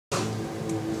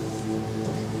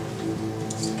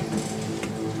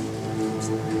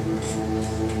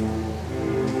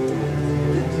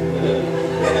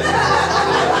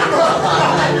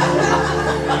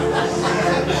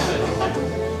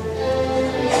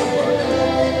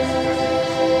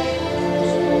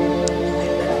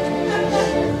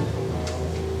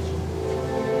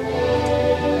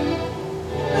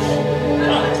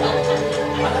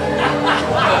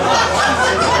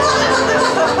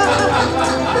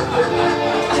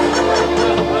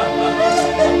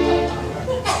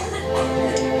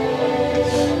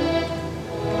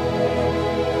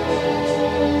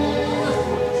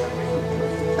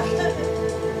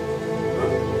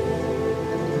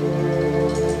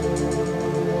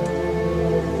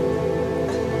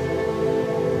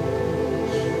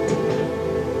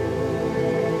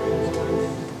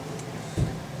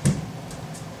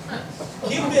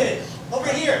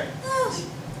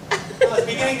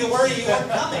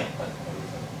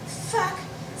Fuck.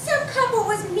 Some couple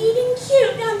was meet and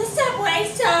cute on the subway,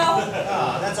 so...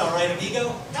 Ah, that's all right,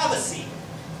 amigo. Have a seat.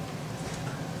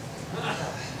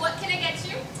 What can I get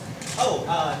you? Oh,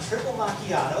 triple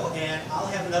macchiato, and I'll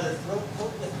have another throat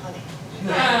coat with honey.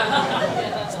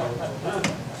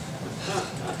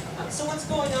 So what's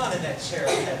going on in that chair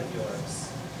ahead of yours?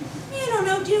 I don't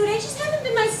know, dude. I just haven't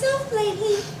been myself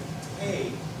lately.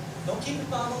 Hey, don't keep it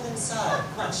bottled inside.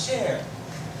 Come on, share.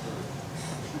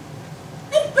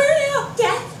 I'm burnt out,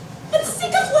 Death. I'm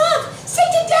sick of love. Sick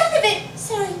to death of it.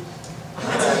 Sorry.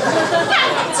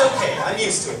 It's okay. I'm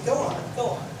used to it. Go on. Go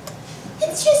on.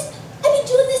 It's just, I've been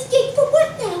doing this gig for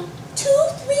what now? 2,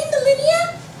 3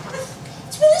 millennia?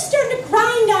 It's really starting to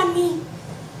grind on me.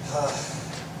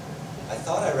 I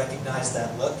thought I recognized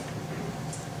that look.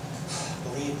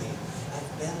 Believe me,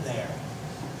 I've been there.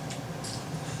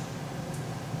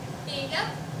 Here you go.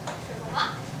 Triple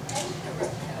lock and triple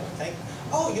coat. Thank you.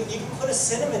 Oh, you can put a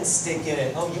cinnamon stick in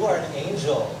it. Oh, you are an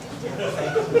angel.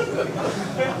 Thank you.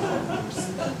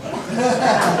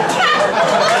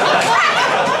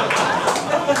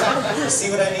 See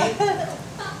what I mean?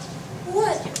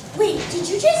 What? Wait, did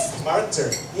you just...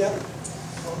 Martyr. Yep.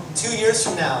 2 years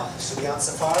from now, she'll be on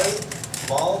safari,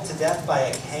 mauled to death by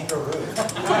a kangaroo.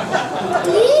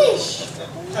 Yeesh.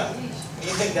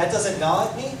 You think that doesn't gnaw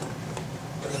at me?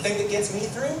 But the thing that gets me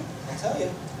through, I'll tell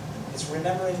you, is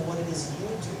remembering what it is you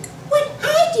do. What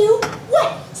I do?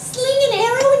 What? Sling an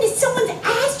arrow into someone's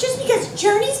ass just because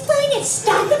Journey's playing at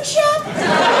Stop and Shop?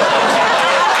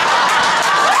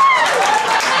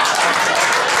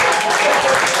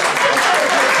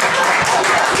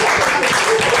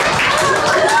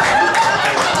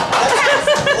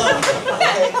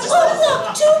 Oh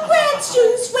look, 2 grad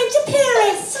students went to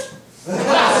Paris. Oh,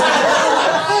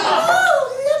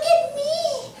 look at me.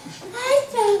 I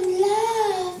found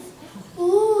love.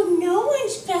 Ooh, no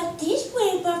one's felt this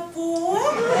way before.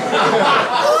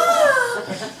 Oh,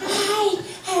 I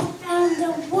have found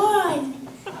the one.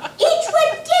 It's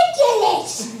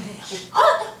ridiculous.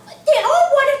 Oh, they all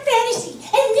want a fantasy,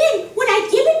 and then when I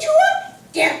give it to them,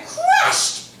 they're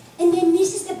crushed. And then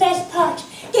this is the best part.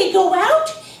 They go out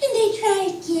and they try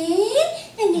again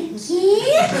and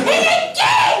again and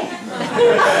again.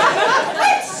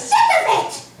 I'm sick of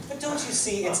it. But don't you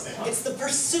see, it's the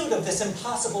pursuit of this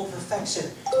impossible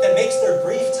perfection that makes their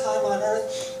brief time on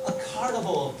Earth a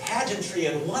carnival of pageantry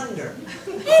and wonder. I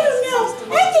don't know.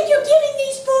 I think you're giving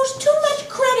these fools too much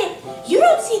credit. You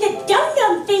don't see the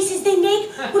dum-dum faces they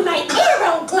make when my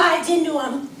arrow glides into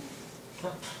them.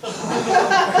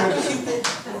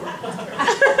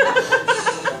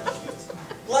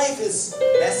 Life is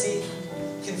messy,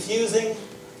 confusing,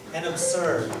 and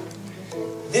absurd.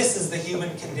 This is the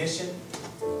human condition,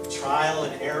 trial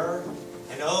and error,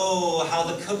 and oh, how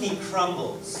the cookie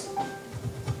crumbles.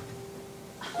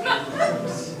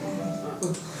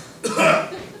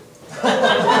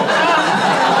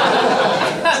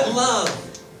 But love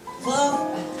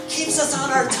keeps us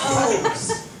on our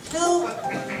toes. No,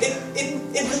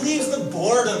 it relieves the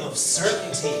boredom of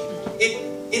certainty.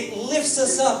 It lifts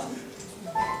us up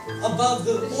above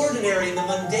the ordinary and the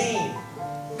mundane.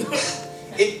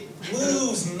 It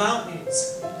moves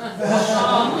mountains.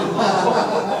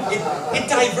 It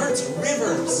diverts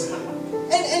rivers.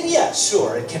 And yeah,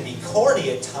 sure, it can be corny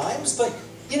at times, but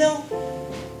you know,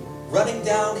 running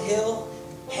downhill,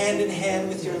 hand in hand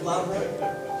with your lover,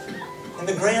 in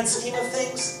the grand scheme of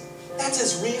things, that's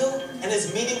as real and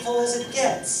as meaningful as it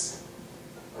gets.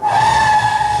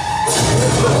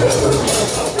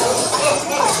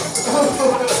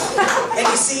 And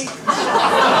you see,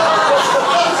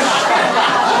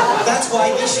 that's why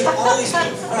you should always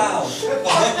be proud of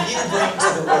what you bring to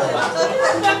the world.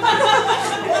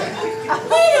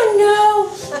 I don't know.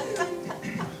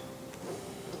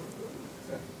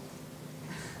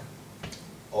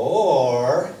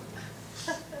 Or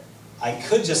I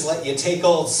could just let you take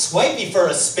old Swipey for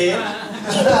a spin.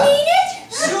 You mean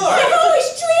it? Sure. I've always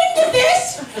dreamed of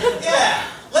this. Yeah,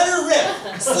 let her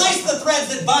rip. Slice the threads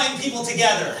that bind people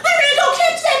together. I'm gonna go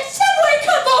catch that subway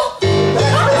couple.